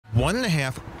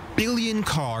1.5 billion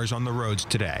cars on the roads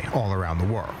today, all around the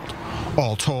world.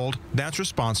 All told, that's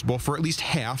responsible for at least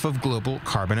half of global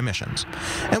carbon emissions.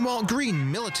 And while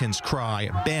green militants cry,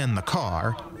 ban the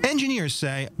car, engineers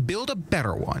say, build a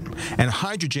better one, and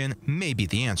hydrogen may be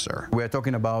the answer. We're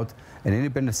talking about an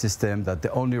independent system that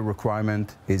the only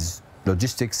requirement is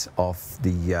logistics of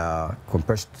the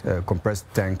compressed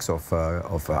tanks of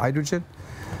hydrogen.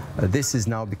 This has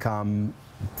now become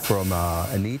from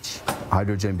a niche.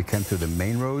 Hydrogen became to the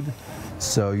main road.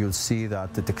 So you'll see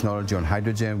that the technology on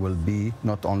hydrogen will be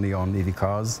not only on EV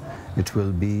cars, it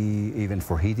will be even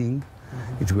for heating.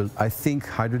 I think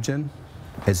hydrogen,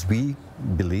 as we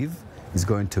believe, is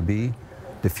going to be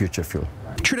the future fuel.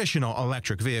 Traditional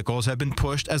electric vehicles have been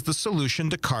pushed as the solution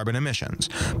to carbon emissions,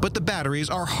 but the batteries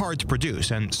are hard to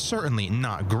produce and certainly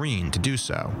not green to do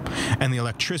so. And the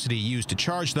electricity used to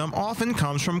charge them often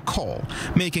comes from coal,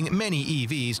 making many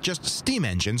EVs just steam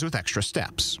engines with extra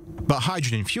steps. But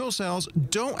hydrogen fuel cells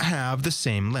don't have the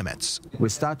same limits. We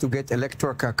start to get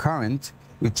electrical current,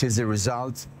 which is a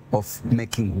result of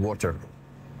making water.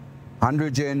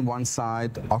 Hydrogen one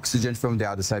side, oxygen from the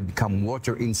other side become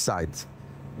water inside.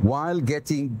 While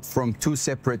getting from two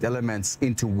separate elements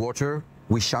into water,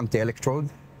 we shunt the electrode,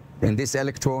 and this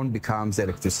electron becomes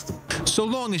electricity. So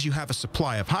long as you have a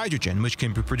supply of hydrogen, which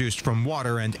can be produced from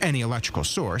water and any electrical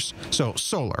source, so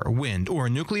solar, wind, or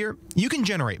nuclear, you can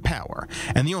generate power,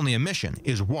 and the only emission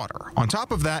is water. On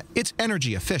top of that, it's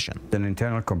energy efficient. An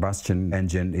internal combustion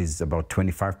engine is about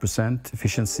 25%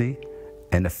 efficiency,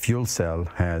 and a fuel cell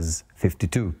has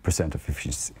 52% of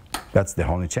efficiency. That's the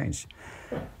only change.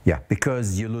 Yeah,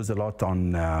 because you lose a lot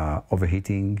on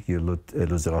overheating, you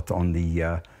lose a lot on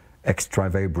the extra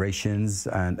vibrations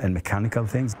and mechanical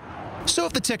things. So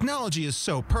if the technology is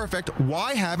so perfect,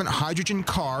 why haven't hydrogen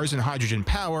cars and hydrogen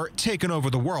power taken over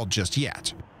the world just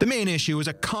yet? The main issue is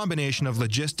a combination of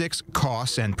logistics,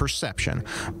 costs, and perception.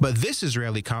 But this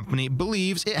Israeli company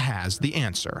believes it has the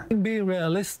answer. Be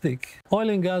realistic. Oil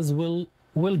and gas will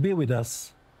be with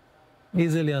us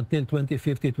easily until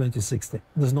 2050, 2060.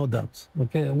 There's no doubt.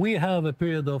 Okay, we have a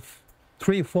period of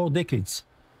 3-4 decades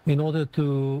in order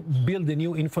to build a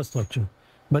new infrastructure.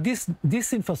 But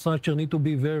this infrastructure needs to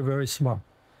be very, very smart.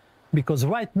 Because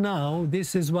right now,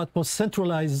 this is what was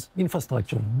centralized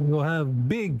infrastructure. You have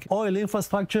big oil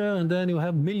infrastructure, and then you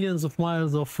have millions of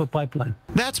miles of pipeline.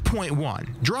 That's point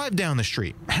one. Drive down the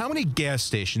street. How many gas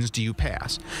stations do you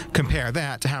pass? Compare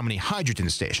that to how many hydrogen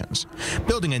stations.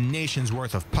 Building a nation's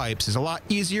worth of pipes is a lot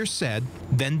easier said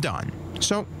than done.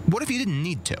 So what if you didn't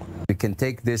need to? We can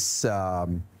take this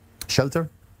shelter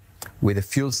with a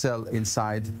fuel cell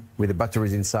inside, with the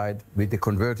batteries inside, with the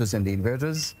converters and the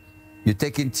inverters. You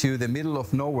take it to the middle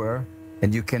of nowhere,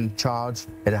 and you can charge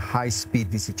at a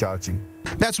high-speed DC charging.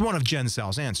 That's one of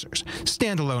GenCell's answers.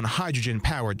 Standalone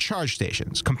hydrogen-powered charge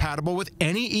stations, compatible with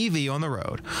any EV on the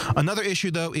road. Another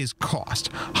issue, though, is cost.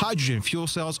 Hydrogen fuel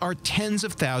cells are tens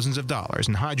of thousands of dollars,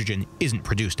 and hydrogen isn't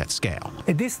produced at scale.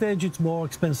 At this stage, it's more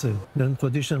expensive than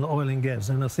traditional oil and gas.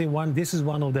 And I say this is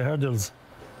one of the hurdles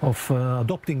of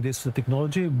adopting this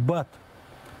technology. But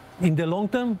in the long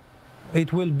term,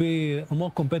 it will be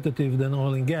more competitive than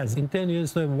oil and gas. In 10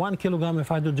 years, we have 1 kilogram of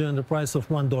hydrogen, the price of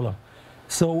 $1.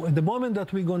 So at the moment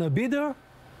that we're going to be there,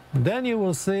 then you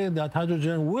will see that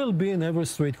hydrogen will be in every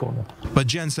street corner. But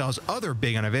GenCell's other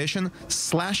big innovation,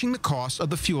 slashing the cost of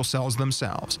the fuel cells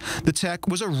themselves. The tech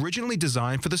was originally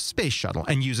designed for the space shuttle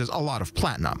and uses a lot of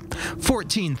platinum,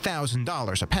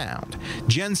 $14,000 a pound.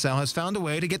 GenCell has found a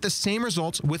way to get the same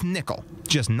results with nickel,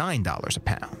 just $9 a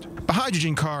pound. But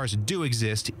hydrogen cars do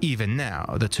exist even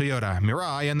now, the Toyota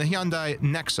Mirai and the Hyundai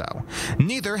Nexo.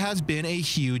 Neither has been a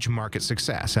huge market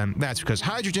success, and that's because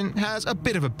hydrogen has a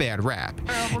bit of a bad rap.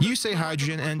 You say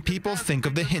hydrogen and people think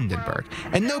of the Hindenburg,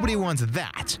 and nobody wants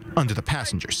that under the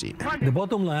passenger seat. The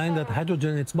bottom line that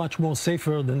hydrogen is much more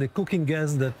safer than the cooking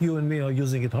gas that you and me are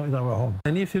using in our home.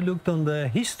 And if you looked on the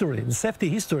history, the safety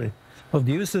history of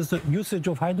the usage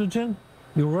of hydrogen,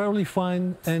 you rarely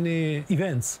find any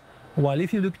events. While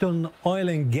if you looked on oil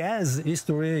and gas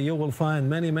history, you will find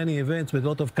many, many events with a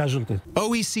lot of casualties.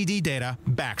 OECD data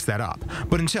backs that up.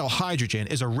 But until hydrogen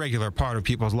is a regular part of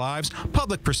people's lives,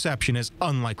 public perception is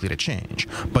unlikely to change.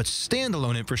 But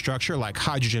standalone infrastructure like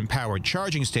hydrogen-powered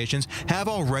charging stations have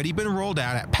already been rolled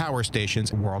out at power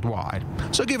stations worldwide.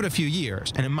 So give it a few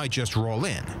years, and it might just roll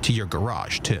in to your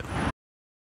garage, too.